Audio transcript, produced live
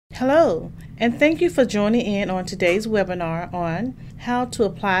Hello, and thank you for joining in on today's webinar on how to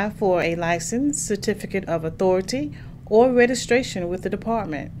apply for a license, certificate of authority, or registration with the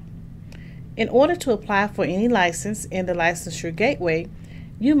department. In order to apply for any license in the Licensure Gateway,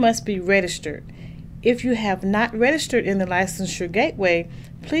 you must be registered. If you have not registered in the Licensure Gateway,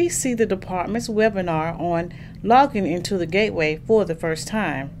 please see the department's webinar on logging into the Gateway for the first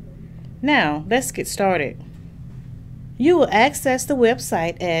time. Now, let's get started. You will access the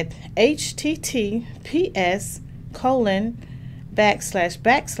website at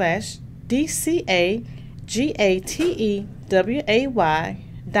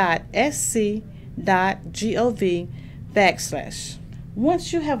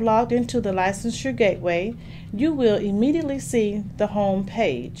Once you have logged into the Licensure Gateway, you will immediately see the home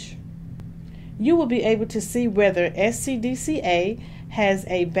page. You will be able to see whether SCDCA has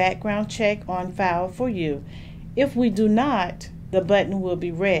a background check on file for you. If we do not, the button will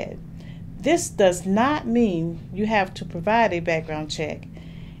be red. This does not mean you have to provide a background check.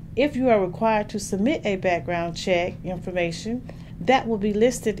 If you are required to submit a background check information, that will be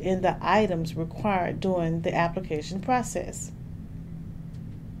listed in the items required during the application process.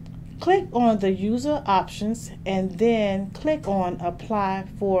 Click on the user options and then click on Apply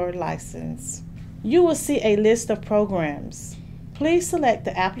for License. You will see a list of programs. Please select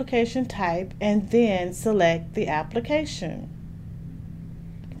the application type and then select the application.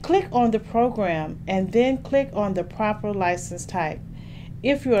 Click on the program and then click on the proper license type.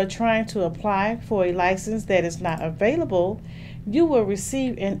 If you are trying to apply for a license that is not available, you will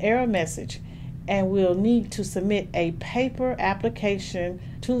receive an error message and will need to submit a paper application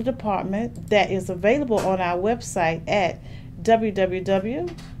to the department that is available on our website at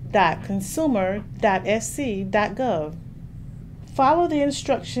www.consumer.sc.gov. Follow the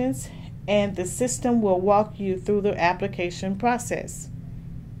instructions and the system will walk you through the application process.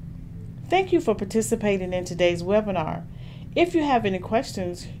 Thank you for participating in today's webinar. If you have any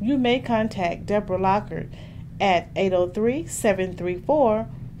questions, you may contact Deborah Lockhart at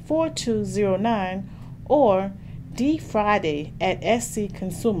 803-734-4209 or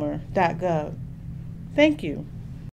dfriday@scconsumer.gov. Thank you.